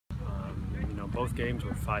both games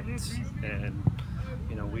were fights, and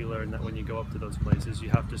we learned that when you go up to those places, you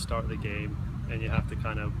have to start the game and you have to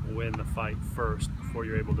kind of win the fight first before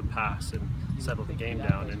you're able to pass and settle the game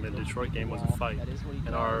down. And the Detroit game was a fight,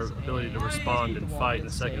 and our ability to respond and fight in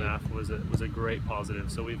the second half was a great positive.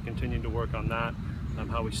 So we've continued to work on that,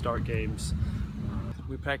 how we start games.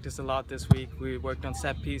 We practiced a lot this week. We worked on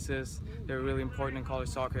set pieces. They're really important in college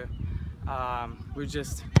soccer. We're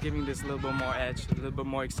just giving this a little bit more edge, a little bit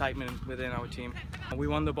more excitement within our team. We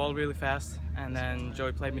won the ball really fast, and then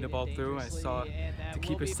Joey played me the ball through. I saw the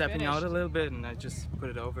keeper stepping out a little bit, and I just put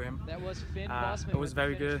it over him. It was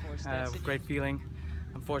very good, great feeling.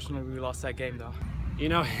 Unfortunately, we lost that game though.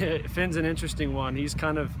 Finn's an interesting one. He's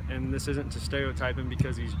kind of, and this isn't to stereotype him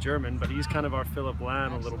because he's German, but he's kind of our Philip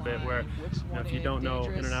Lahm a little bit, where if you don't know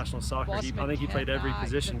international soccer, I think he played every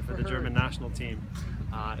position for the German national team.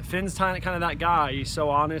 Finn's kind of that guy. He's so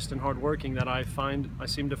honest and hardworking that I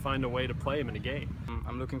seem to find a way to play him in a game.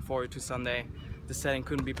 I'm looking forward to Sunday. The setting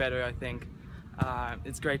couldn't be better, I think.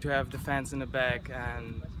 It's great to have the fans in the back,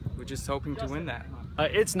 and we're just hoping to win that.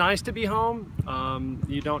 It's nice to be home.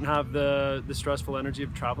 You don't have the stressful energy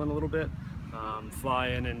of traveling a little bit,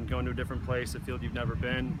 flying and going to a different place, a field you've never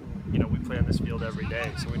been. We play on this field every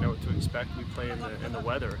day, so we know what to expect. We play in the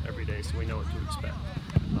weather every day, so we know what to expect.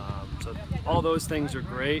 So all those things are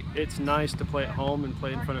great. It's nice to play at home and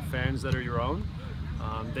play in front of fans that are your own.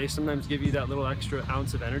 They sometimes give you that little extra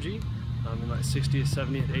ounce of energy in like 60th,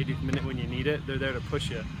 70th, 80th minute when you need it. They're there to push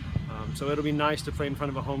you. So it'll be nice to play in front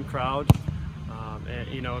of a home crowd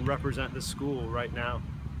and represent the school right now.